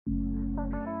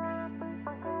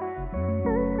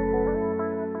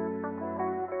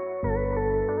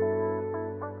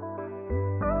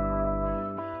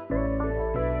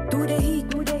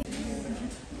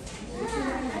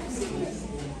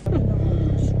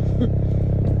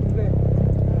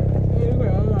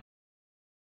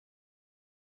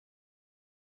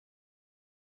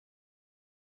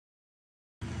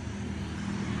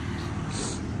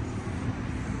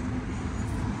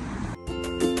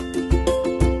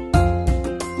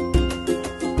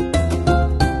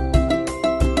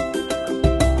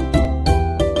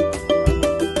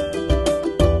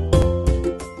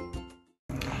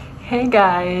Hey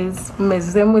guys,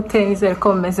 meze mute nizere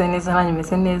ko meze neza nanjye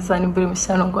meze neza nimburi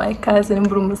mushyano ngo ikaze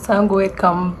nimburi umusango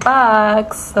welcome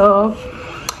back. So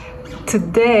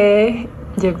today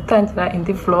ngiye gutangira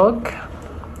indi vlog.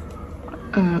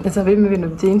 Izabirimo ibintu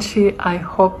byinshi. I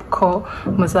hope ko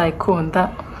muzayikunda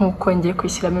nkuko ngiye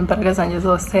kwishyiramo imbaraga zanjye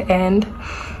zose. And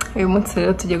uyu munsi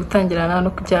rero tugiye gutangirana no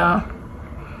kujya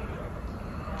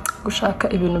gushaka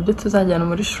ibintu byo tuzajyana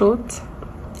muri shoot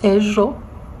ejo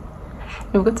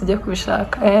nibwo tugiye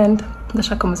kubishaka, and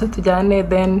ndashaka muze tujyane,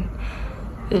 then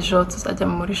ejo tuzajya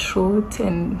muri shoot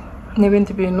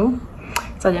n'ibindi bintu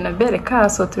nzagenda bereka.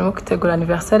 So turimo kwitegura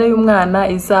anniversaire y'umwana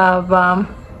izaba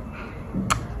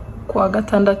kuwa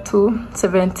gatandatu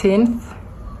 17th.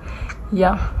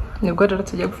 Nibwo rero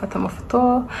tugiye gufata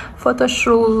amafoto,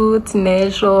 photoshoot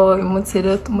n'ejo. Uyu munsi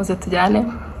rero muze tujyane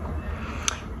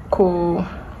ku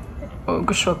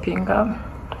shoppinga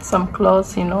some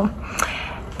clothes, you know.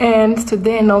 And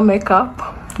today no makeup,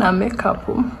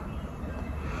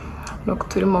 look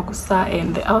turimo gusa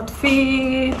and the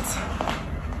outfit.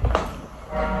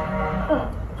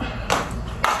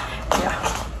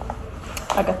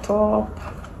 Aga top,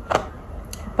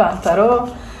 pantaro,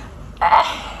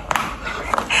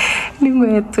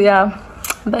 n'inkweto.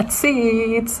 That's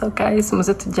it. So guys,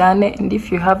 muze tujyane, and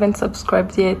if you haven't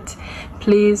subscribed yet,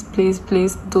 please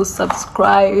do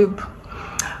subscribe,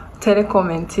 tell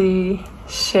comment,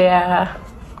 share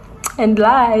and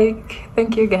like.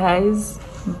 Thank you guys.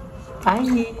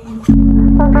 Bye.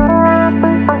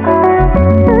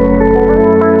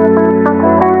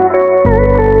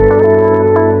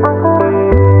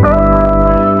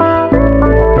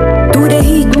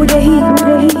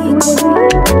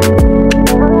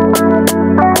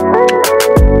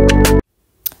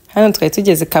 Hano twari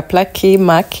tugeze Kaplaki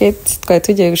market, twari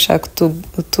tugiye gushaka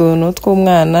utuntu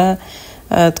tw'umwana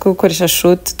two gukoresha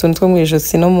shoot, utuntu two mu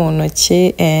ijosi no mu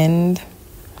ntoki. And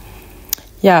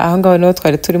aho ngaho niho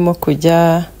twari turimo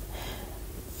kujya,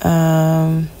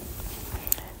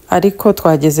 ariko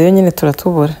twagezeyo nyine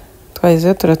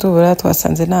turatubura,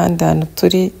 twasanze n'ahandi hantu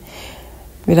turi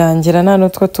birangira nta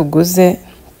n'utwo tuguze.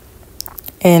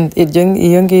 And iryo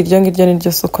ngiryo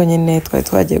niryo soko nyine twari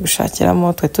twagiye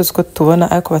gushakiramo. Twari tuzi ko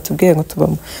tubona, ariko batubwiye ngo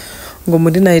tubamo ngo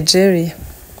muri Nigeria.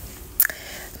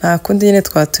 Nta kundi nyine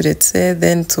twaturetse,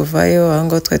 then tuvayo. Aho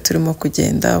ngaho twari turimo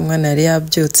kugenda, umwana yari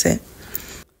yabyutse.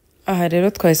 Aha rero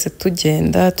twahise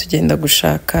tugenda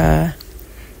gushaka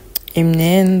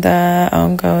imyenda. Aho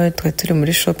ngaho twari turi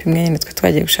muri shop imwe nyine twari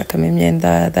twagiye gushakamo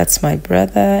imyenda. That's my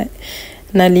brother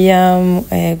na Liam.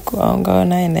 Aho ngaho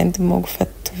nawe ndimo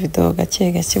gufata video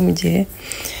gake mu gihe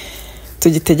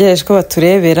tugitegereje ko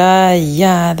baturebera.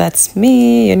 That's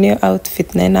me. Iyo niyo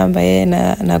outfit nayo nambaye,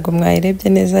 ntago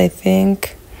mwayirebye neza I think.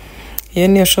 Iyo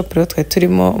niyo shop rero twari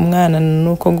turimo. Umwana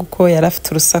nuko nguko yari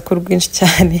afite urusaku rwinshi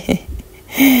cyane.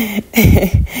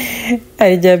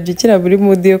 Ari abyukira muri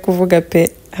mood yo kuvuga pe.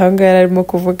 Aho ngaho arimo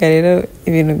kuvuga rero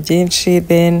ibintu byinshi.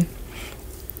 Then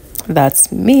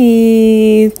that's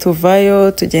me.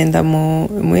 Tuvayo tugenda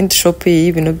mu yindi shop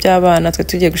y'ibintu by'abana. Twe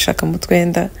tugiye gushaka mu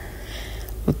twenda,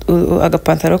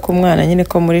 agapantaro k'umwana nyine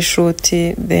ko muri shoot.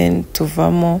 Then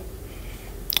tuvamo.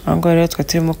 Aho ngaho rero twe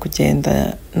turimo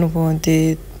kugenda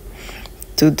n'ubundi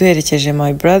duherekeje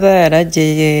my brother.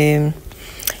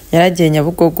 yaragiye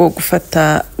Nyabugogo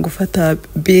gufata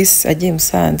bus agiye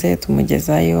Musanze,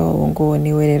 tumugezayo. Ubu ngubu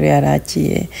niwe rero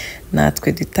yaragiye,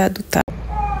 natwe duta.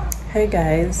 Hey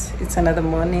guys, it's another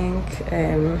morning.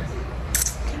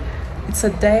 It's a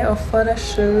day of photo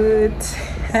shoot.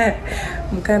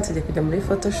 Mukanya tugiye kujya muri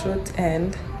photo shoot,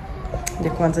 and ngiye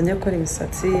kubanza njya gukora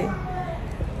imisatsi.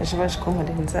 Ejo baje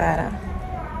kunkorera inzara,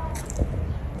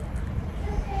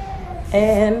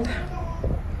 and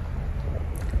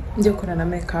ngiye gukora na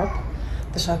makeup.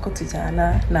 Ndashaka ko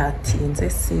tujyana. Natinze,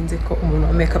 sinzi ko umuntu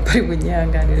wa makeup ari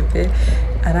bunyihanganire pe,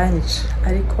 aranyica.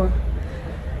 Ariko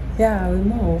we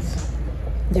move.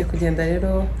 Ngiye kugenda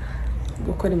rero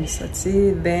gukora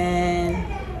imisatsi, then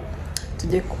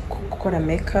tujye gukora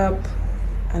makeup,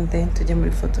 and then tujye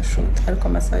muri photoshoot. Ariko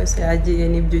amasaha yose yagiye,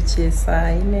 nibyukiye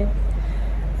saa 4.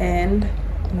 and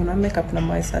umuntu wa makeup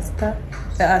namuhaye saa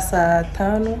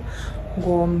 5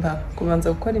 ngomba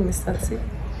kubanza gukora imisatsi.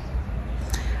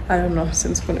 I don't know,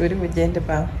 sinzi ukuntu biri bugende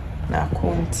ba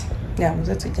nakundi.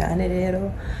 Muze tujyane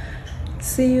rero.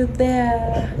 See you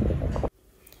there.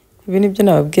 Ibi nibyo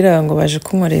nababwira ngo baje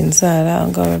kunkorera inzara,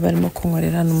 ngo barimo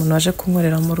kunkorera n'umuntu waje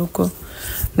kunkorera mu rugo.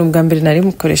 N'ubwa mbere nari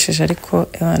mukoresheje ariko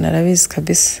arabizi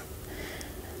kabisa.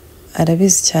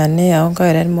 Arabizi cyane, aho ngaho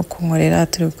yarimo kunkorera,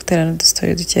 turi gutera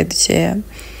n'udustori dukeya.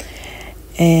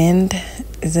 And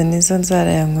izo nizo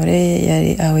nzara yankoreye,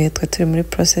 yari aho yitwa turi muri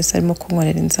process arimo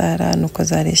kunkorera inzara nuko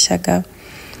zareshyaga.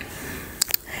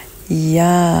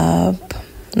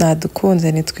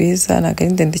 Nadukunze ni twiza, ntabwo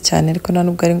ari ndende cyane ariko nta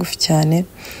nubwo ari ngufi cyane.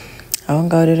 Aho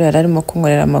ngaho rero yari arimo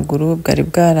kunkorera amaguru, bwari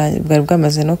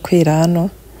bwamaze no kwira hano.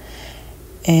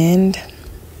 And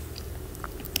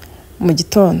mu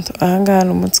gitondo aha ngaha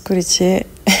n'umunsi ukurikiye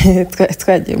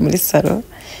twagiye muri salo.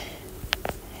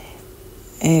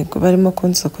 Barimo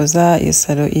kunsokoza, iyo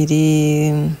salo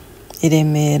iri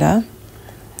Remera.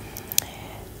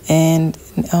 And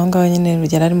aho ngaho nyine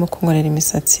rugera arimo kunkorera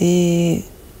imisatsi.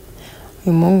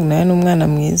 Uyu muhungu nawe ni umwana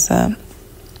mwiza,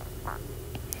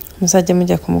 muzajya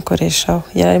mujya kumukoreshaho.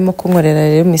 Yari arimo kunkorera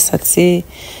rero imisatsi,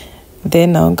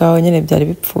 then aho ngaho nyine byari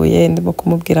bipfuye, ndimo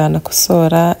kumubwira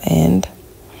anakosora. And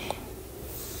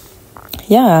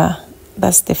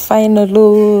that's the final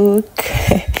look.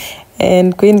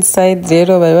 And ku yindi side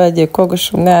rero bari bagiye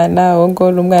kogosha umwana, uwo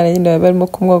ngo n'umwana nyine barimo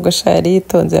kumwogosha, yari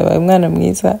yitonze, yabaye umwana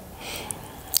mwiza.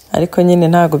 Ariko nyine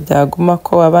ntago byaguma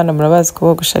ko abana murabazi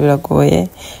kubogosha biragoye,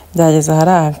 byageze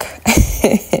aharanga.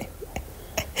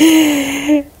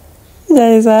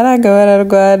 Byageze aharanga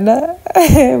bararwana,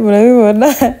 murabibona,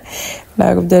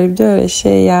 ntago byari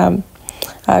byoroshye.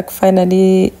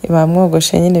 Finally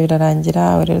bamwogoshe nyine birarangira.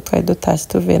 Aho rero twari dutashye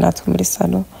tuvuye natwe muri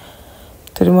salo,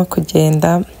 turimo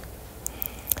kugenda.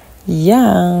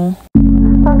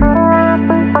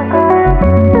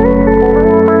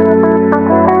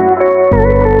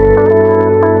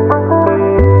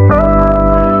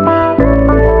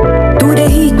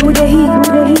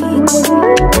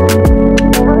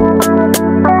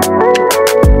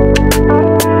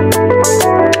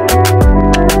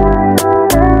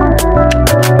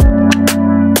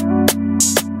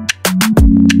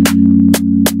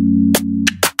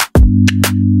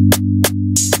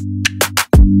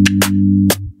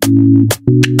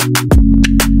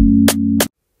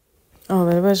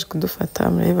 Bari baje kudufata,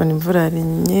 murabibona imvura ari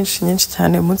nyinshi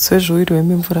cyane. Umunsi w'ejo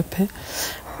wiriwemo imvura pe,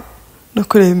 no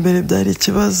kureba imbere byari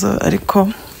ikibazo, ariko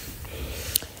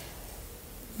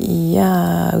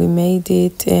we made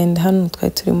it. And hano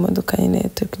twari turi mu modoka nyine,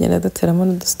 turi kugenda duteramo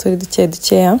n'udustori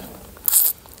dukeya.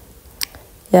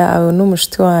 Abo ni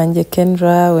umushuti wanjye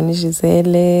Kendra, uwo ni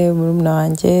Giselle, murumuna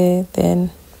wanjye, then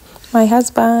my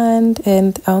husband.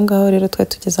 And aho ngaho rero twari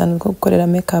tugeze ahantu rwo gukorera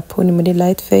makeup, ni muri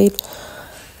Light Fade,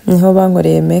 niho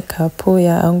bankoreye makeup.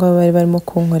 Aho ngaho bari barimo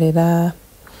kunkorera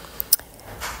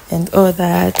and all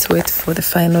that. Wait for the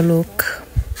final look.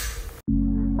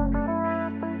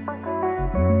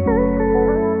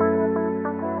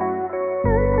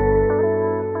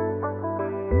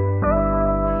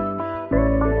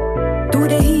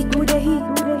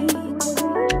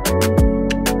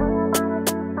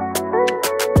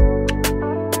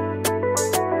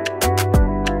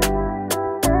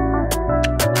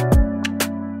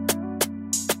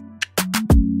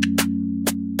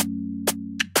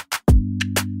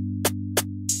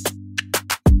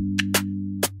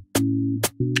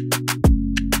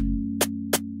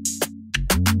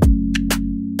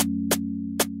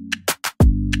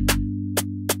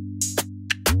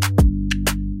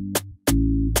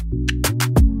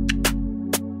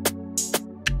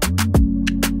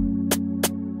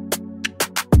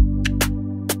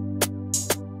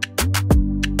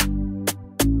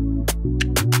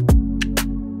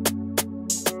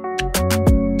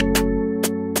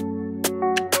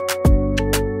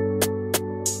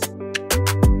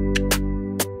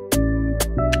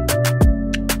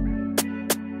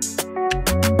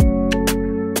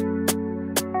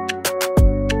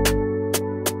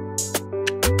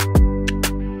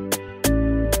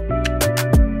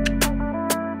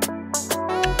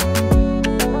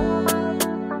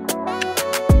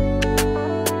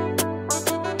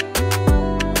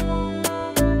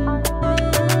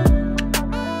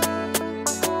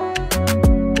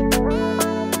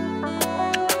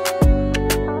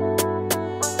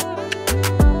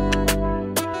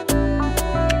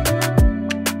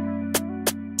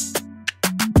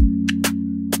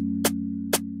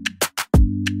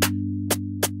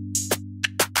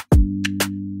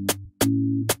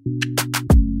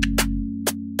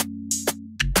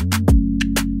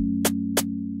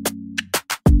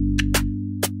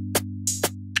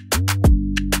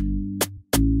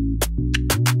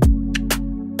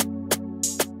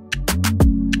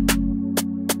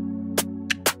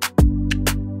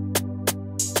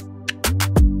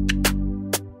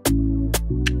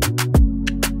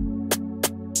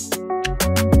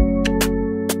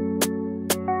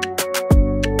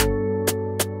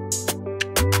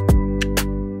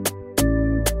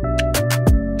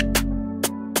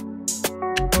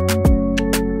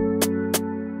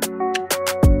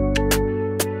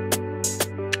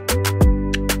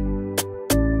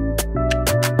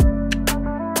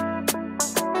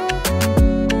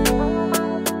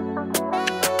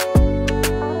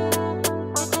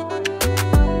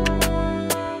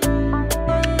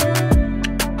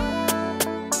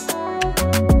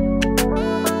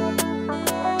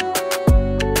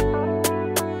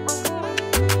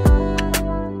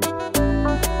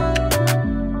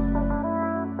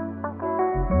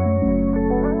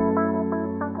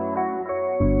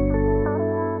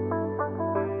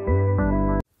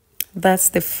 that's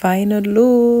the final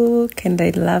look and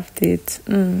I loved it.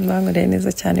 Bankoreye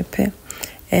neza cyane pe.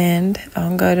 And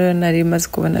aho ngaho rero nari maze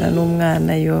kubonana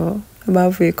n'umwana yo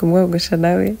bavuye kumwogosha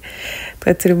nawe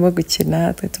twari turimo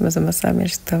gukina, twari tumaze amasaha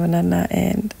menshi tutabonana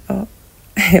and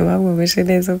bamwogoshe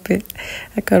neza pe,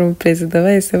 akaba umuperezida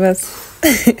bahise basa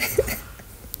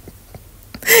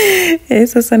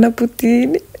asa na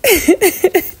Putin.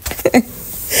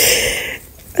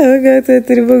 Aho ngaho twari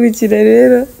turimo gukina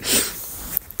rero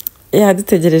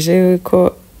dutegereje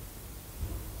yuko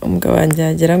umugabo wanjye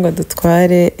yagera ngo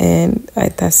adutware and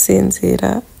ahita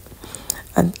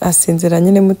asinzira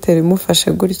nyine mutera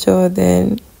imufashe gutyo,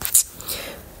 then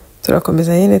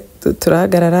turakomeza nyine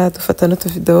turahagarara dufata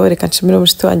n'utuvideo. Reka nshimire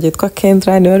umushiti wanjye yitwa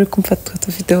Kendra, niwe ari kumfata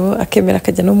utuvideo akemera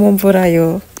akajya no mu mvura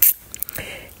yo.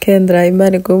 Kendra,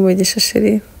 Imana iguhe umugisha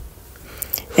sheri.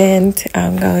 And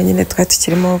ahangaho nyine twari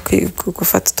tukirimo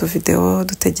gufata utuvideo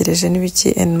dutegereje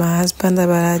n'ibiki, and my husband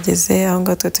barageze aho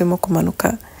ngaho twari turimo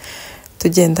kumanuka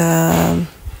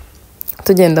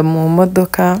tugenda mu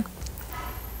modoka,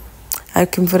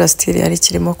 ariko imvura still yari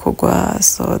kirimo kugwa,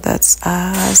 so that's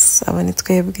us, abone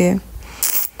twebwe.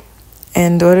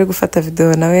 And wari gufata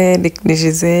video nawe ni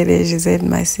Giselle,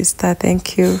 my sister,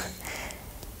 thank you.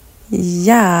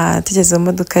 Tugeze mu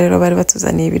modoka rero bari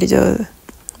batuzaniye ibiryo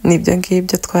nibyo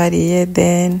ngibyo twariye,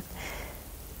 then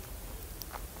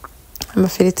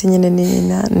amafiriti nyine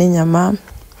n'inyama.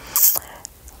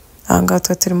 Ahangaho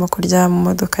twari turimo kurya mu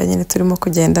modoka nyine turimo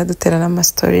kugenda dutera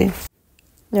n'amastori.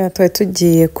 Twari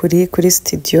tugiye kuri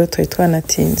studio, twari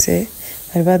twanatinze,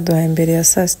 bari baduhaye imbere ya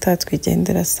saa sita,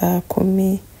 twigendera saa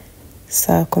kumi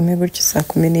gutyo, saa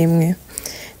 11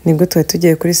 nibwo twari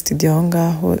tugiye kuri studio. Aho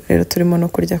ngaho rero turimo no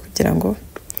kurya kugira ngo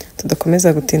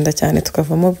tudakomeza gutinda cyane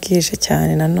tukavamo bwije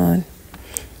cyane nanone.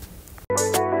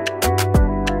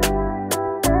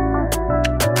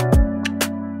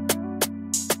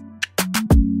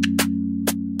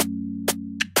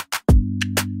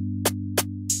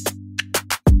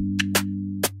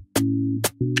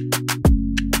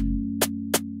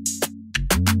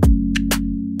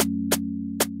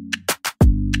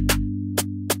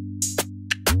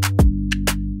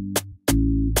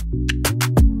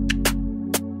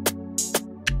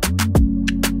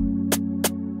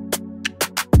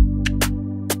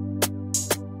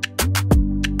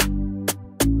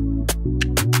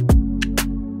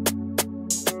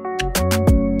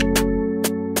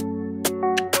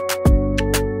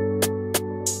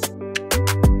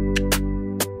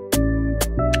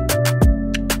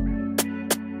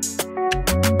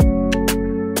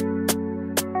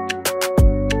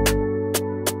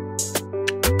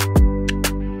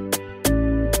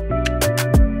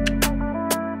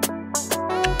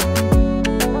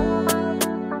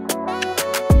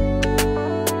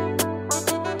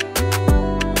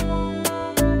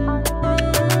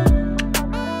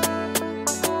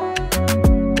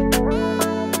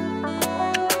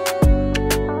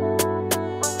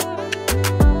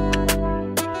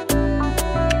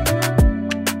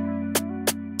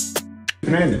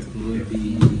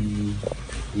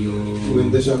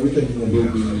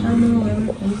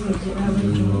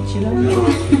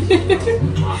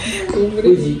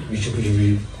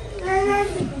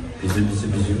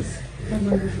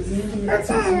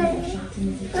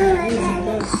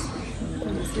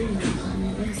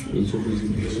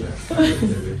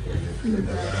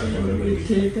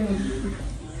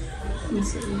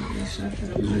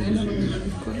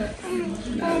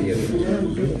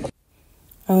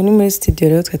 Aho ni muri studio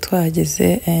rero twe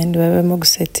twahageze, and barimo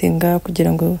gusettinga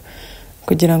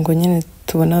kugira ngo nyine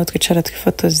tubona aho twicara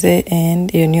twifotoze.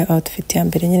 And iyo new outfit ya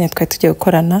mbere nyine twari tugiye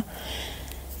gukorana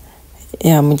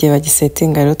mu gihe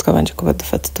bagisettinga rero twabanje kuba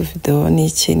dufata utuvideo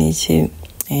n'iki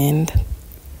and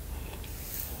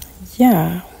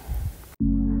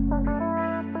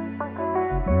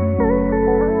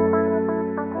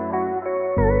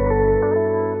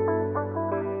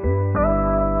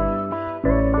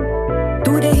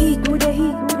do the heat, do the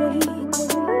heat.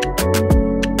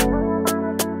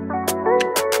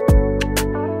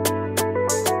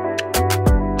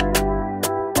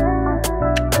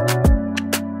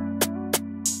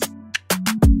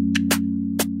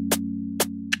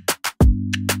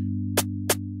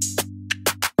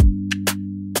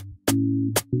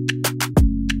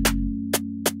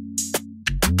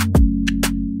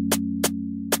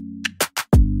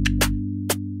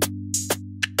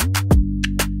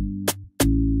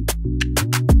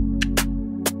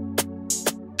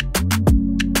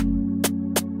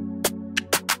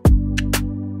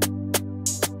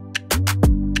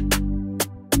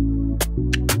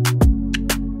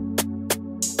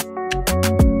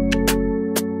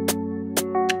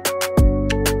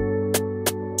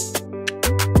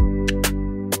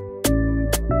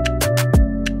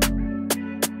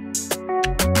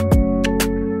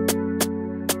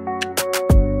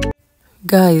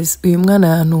 guys, uyu mwana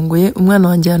yantunguye, umwana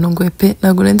wanjye yantunguye pe,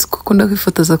 ntabwo nzi ko akunda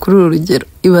kwifotoza kuri uru rugero.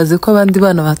 Ibaze ko abandi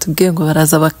bana batubwiye ngo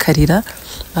baraza bakarira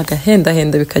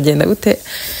bagahendahenda bikagenda gute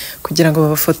kugira ngo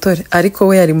babafotore, ariko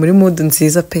we yari muri mood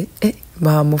nziza pe.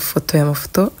 Bamufotoye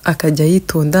amafoto akajya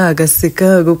yitonda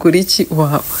agaseka agakora iki.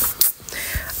 Wow,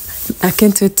 I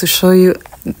can't wait to show you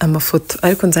amafoto,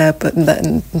 ariko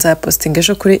nzayapostinga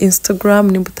ejo kuri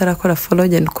Instagram. Nimba utarakora follow,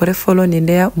 genda ukore follow, ni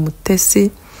Lea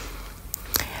Umutesi.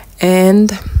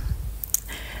 And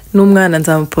n'umwana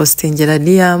nzamupostingira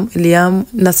Liam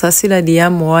Nasasira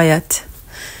Liam Wyatt,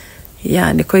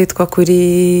 niko yitwa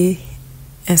kuri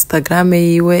Instagram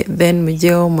yiwe. Then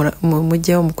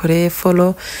mujyeho mukoreye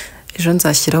follow. Ejo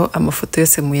nzashyiraho amafoto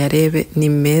yose muyarebe, ni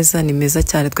meza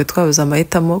cyane. Twe twabuze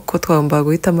amahitamo ko twagombaga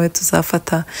guhitamo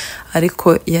tuzafata,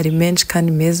 ariko yari menshi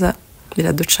kandi meza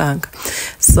biraducanga.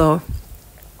 So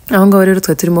aho ngaho rero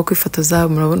twe turimo kwifotoza,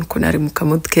 murabona ukuntu ari mu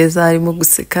kamudi keza, arimo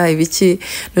guseka ibiki.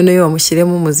 None iyo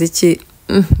wamushyiremo umuziki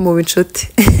mu binshuti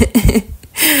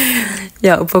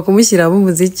upfa kumushyiramo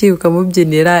umuziki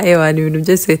ukamubyinira, ibintu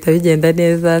byose bihita bigenda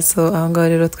neza. So aho ngaho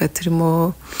rero twe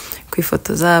turimo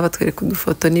kwifotoza, batwereka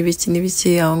udufoto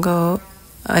n'ibiki. Aho ngaho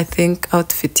I think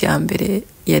outfit ya mbere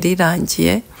yari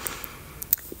irangiye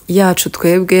yacu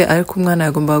twebwe, ariko umwana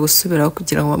yagombaga gusubiraho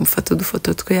kugira ngo bamufate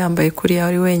udufoto twe yambaye kuri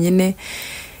ari wenyine.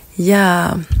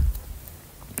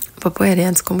 Papa yari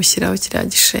yanze ko mushyiraho kiriya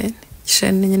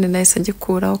gisheni nyine nahise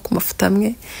agikuraho ku mafoto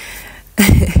amwe.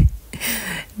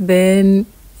 Then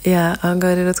aho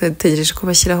ngaho rero twari dutegereje ko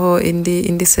bashyiraho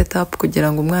indi setup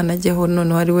kugira ngo umwana ajyeho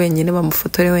noneho ari wenyine,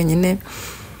 bamufotore wenyine.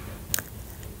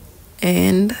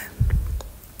 And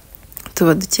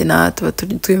tuba dukina, tuba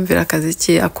tuyumvira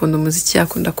akaziki. Akunda umuziki,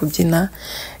 akunda kubyina.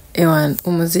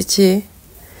 Umuziki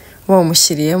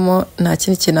wamushyiriyemo nta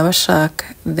kindi kintu aba ashaka.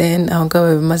 Then aho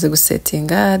ngaho bamaze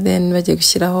gusetinga, then bagiye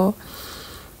gushyiraho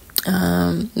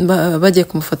bagiye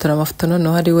kumufotora amafoto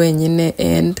noneho ari wenyine.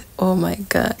 And oh my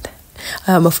god,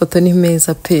 aya mafoto ni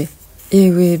meza pe,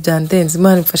 yewe byandenze.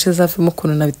 Imana imfashe azavemo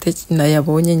ukuntu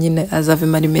nayabonye nyine,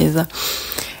 azavemo ari meza.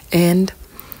 And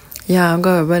aho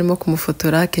ngaho barimo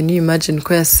kumufotora, can you imagine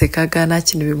ko yasekaga nta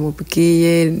kintu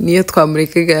bimubwiye. Niyo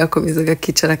twamurekaga yakomezaga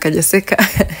akicara akajya aseka.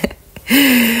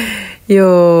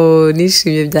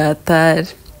 Nishimye byatari.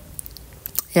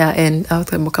 And aho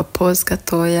turi mu kapose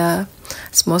gatoya,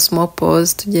 small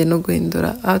pose, tugiye no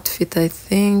guhindura outfit I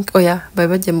think. bari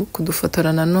bagiye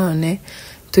kudufotora nanone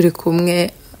turi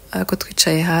kumwe, ariko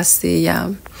twicaye hasi.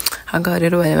 Ahangaha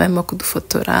rero bari barimo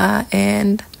kudufotora.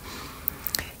 And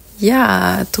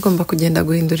tugomba kugenda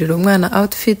guhindurira umwana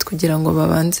outfit kugira ngo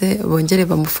babanze bongere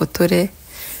bamufotore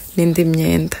n'indi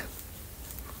myenda.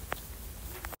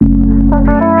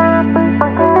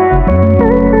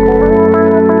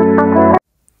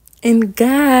 And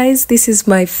guys, this is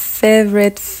my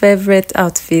favorite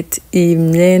outfit.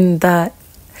 Imyenda,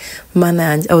 man,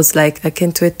 I was like, I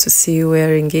can't wait to see you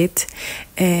wearing it.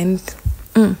 And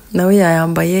nawe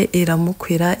yayambaye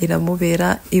iramukwira,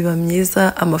 iramubera, iba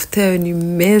myiza. Amafoto yayo ni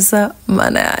meza,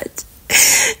 mana yanjye.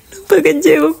 Numvaga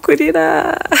ngiye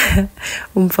gukurira.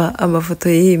 Umva amafoto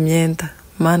y'iyi myenda,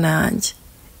 mana yanjye.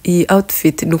 Iyi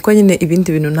outfit nuko nyine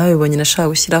ibindi bintu nawe bibonye nashaka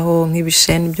gushyiraho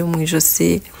nk'ibisheni byo mu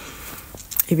ijosi,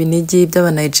 ibinigi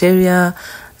by'aba Nigeria.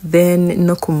 Then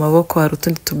no ku maboko hari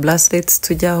utundi tu bracelets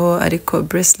tujyaho, ariko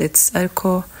bracelets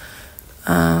ariko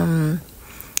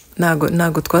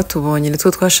nago twatubonye,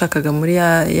 nitwo twashakaga muri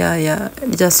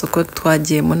rya soko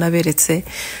twagiyemo naberetse.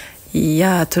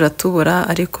 Turatubura,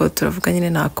 ariko turavuga nyine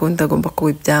nakunda agomba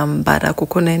kubyambara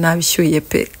kuko nayo nabishyuye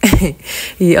pe.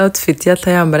 Iyi outfit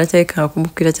yatayambara cyangwa ikanga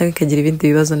kumukwira cyangwa ikagira ibindi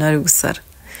bibazo ntari gusara.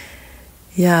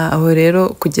 Aho rero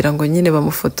kugira ngo nyine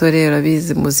bamufotore,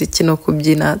 urabizi muziki no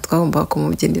kubyina, twagomba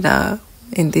kumubyinira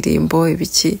indirimbo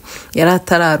ibiki. Yari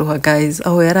atararuha guys,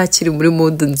 aho yari akiri muri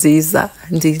mood nziza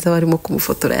barimo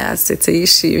kumufotora yasetse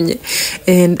yishimye.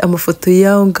 And amafoto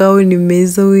yaho ngaho ni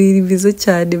meza, meza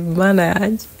cyane, mana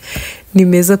yanjye ni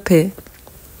meza pe.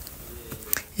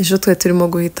 Ejo twe turimo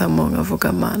guhitamo,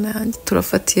 nkavuga mana yanjye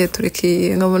turafatiye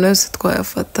turekiye, nkabona yose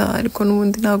twayafata, ariko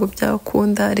n'ubundi ntabwo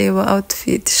byakunda. Reba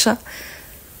outfit sha,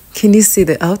 can you see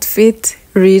the outfit?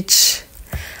 Rich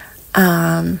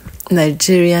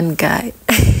Nigerian guy.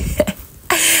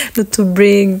 Not to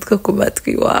bring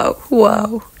kumatwi.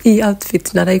 Wow. Iyi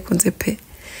outfit narayikunze pe,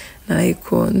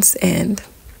 narayikunze. And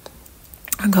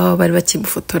ngaho bari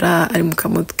bakimufotora ari mu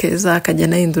kamudi keza, akajya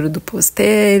nahindura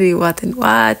uduposteri what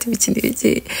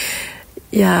ibiki.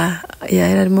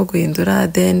 Yari arimo guhindura.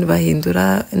 Then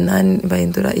bahindura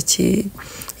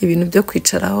ibintu byo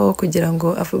kwicaraho kugira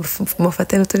ngo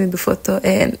mufate n'utundi dufoto.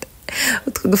 And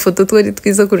utwo dufoto twari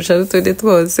twiza kurusha n'utundi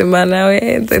twose mana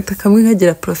we ndahita kamwe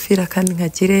nkagira profile kandi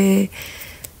nkagire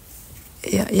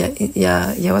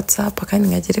ya WhatsApp kandi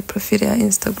nkagire profile ya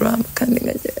Instagram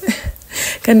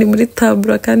kandi muri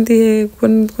tabura kandi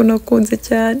ko nakunze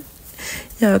cyane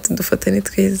tudufata ni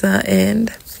twiza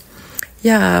and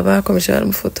bakomeje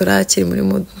baramufotora akiri muri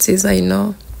mood nziza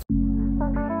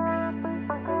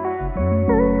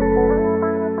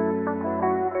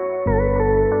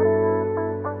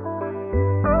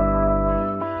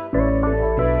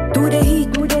Do the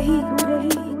heat, do the heat, do the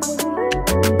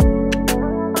heat.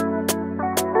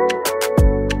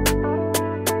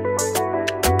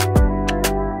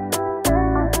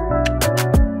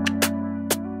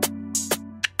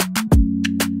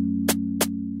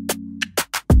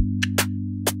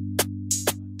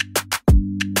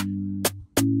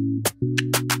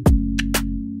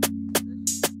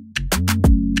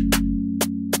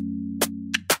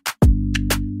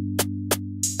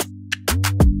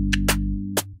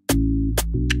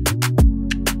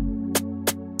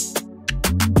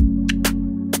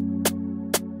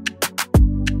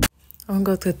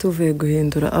 Ngo tuvuye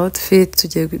guhindura outfit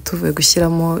tuvuye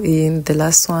gushyiramo in the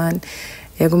last one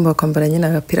yagomba kwambara nyine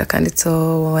agapira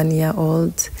kanditseho 1 year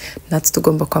old natwe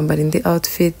tugomba kwambara indi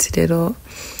outfit rero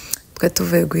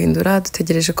tuvuye guhindura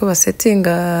dutegereje ko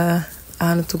basettinga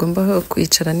ahantu tugomba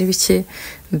kwicara n'ibiki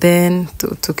then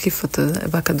tukifotoza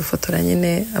bakadufotora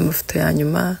nyine amafoto ya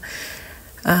nyuma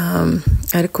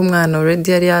ariko umwana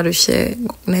already yari yarushye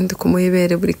nende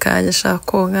kumuhibere buri kanya ashaka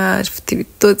konka afite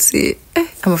ibitotsi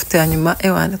amafoto ya nyuma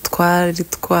ewana twari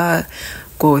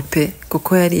twagowe pe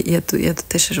kuko yari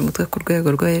yadutesheje umutwe ku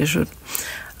rwego rwo hejuru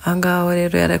ahangaho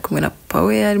rero yari kumwe na papa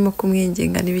we yarimo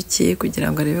kumwinginga n'ibiki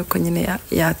kugira ngo arebe ko nyine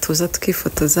yatuza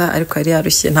tukifotoza ariko yari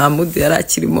yarushye nta mood yari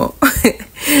akirimo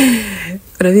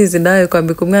urabizi nawe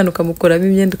kwambika umwana ukamukuramo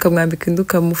imyenda ukamwambika indi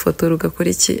ukamufotora ugakora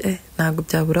iki ntabwo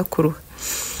byabura kuruha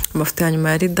amafoto ya nyuma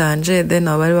yari danje then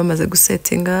bari bamaze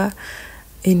gusettinga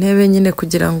intebe nyine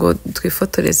kugira ngo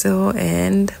twifotorezeho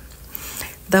and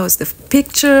that was the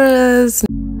pictures.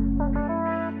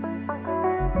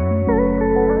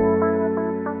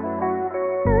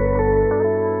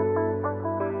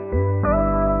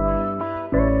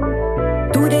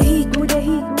 Do the heat, do the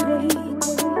heat, do the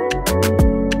heat.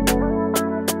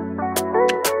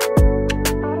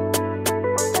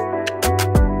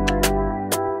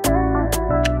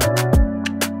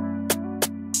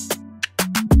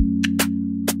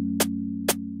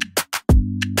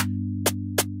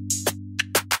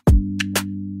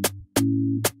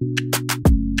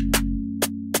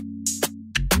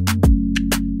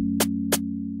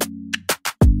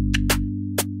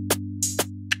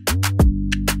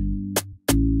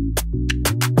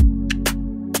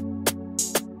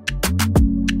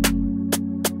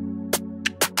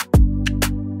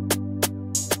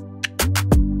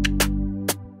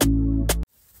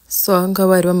 So anga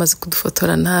bari bamaze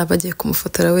kudufotorana bagiye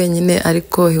kumufotora wenyine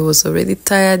ariko he was already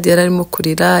tired yari arimo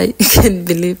kurira I can't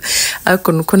believe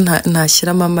ariko nuko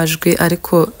ntashyiramo amajwi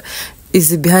ariko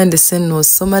is behind the scene was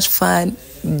so much fun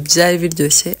byari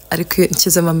biryoshye ariko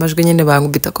nkizemo amajwi nyine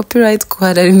bangubita copyright ko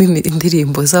harimo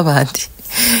indirimbo z'abandi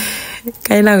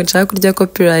kandi ntabwo nshaka kurya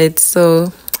copyright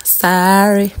so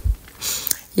sorry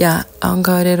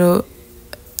anga rero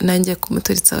nanjye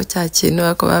kumuturitsaho cya kintu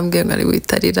ako bambwiye ngo ari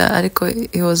witarira ariko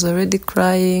he was already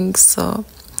crying so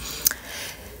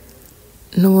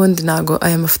n'ubundi nago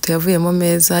aya mafoto yavuyemo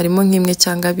meza harimo nk'imwe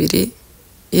cyangwa abiri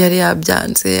yari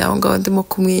yabyanze aho ngaho ndimo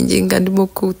kumwinginga ndimo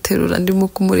kuterura ndimo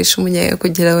kumurisha umunyenga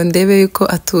kugira ngo ndebe yuko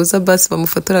atuza basi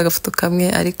bamufotora agafoto kamwe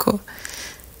ariko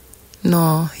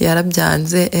no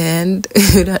yarabyanze and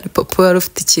papa wari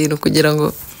ufite ikintu kugira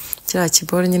ngo kiriya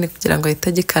kiboro nyine kugira ngo ahite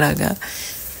agikaraga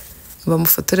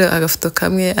bamufotore agafoto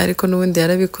kamwe ariko n'ubundi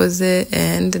yarabikoze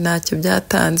and ntacyo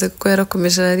byatanze kuko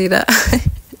yarakomeje ararira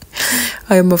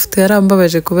ayo mafoto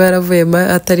yarambabaje kuba yaravuyemo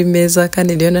atari meza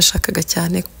kandi niyo nashakaga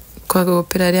cyane ko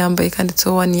agapira yari yambaye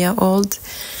kanditseho 1 year old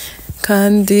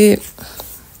kandi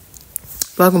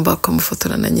bagomba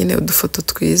kumufotorana nyine udufoto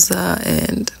twiza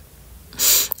and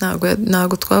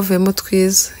ntago twavuyemo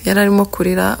twiza yari arimo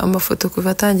kurira amafoto kuva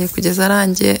atangiye kugeza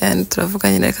arangiye and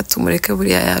turavuga nyine reka tumureke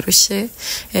buriya yarushye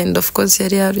and of course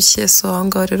yari yarushye so aho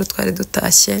ngaho rero twari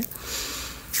dutashye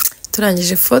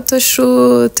turangije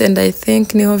photoshoot and I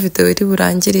think niho video iri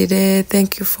burangirire.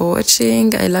 Thank you for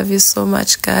watching. I love you so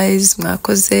much guys.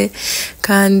 Mwakoze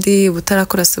kandi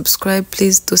butarakora subscribe,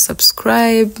 please do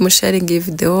subscribe, mu sharing iyi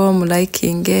video, mu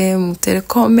liking, mu tere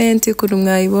comment kuri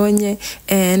mwayibonye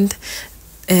and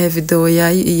video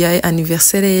ya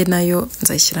anniversaire nayo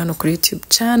nzayishyira no kuri YouTube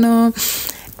channel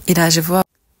iraje vuba.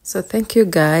 So thank you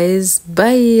guys.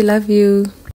 Bye. Love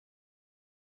you.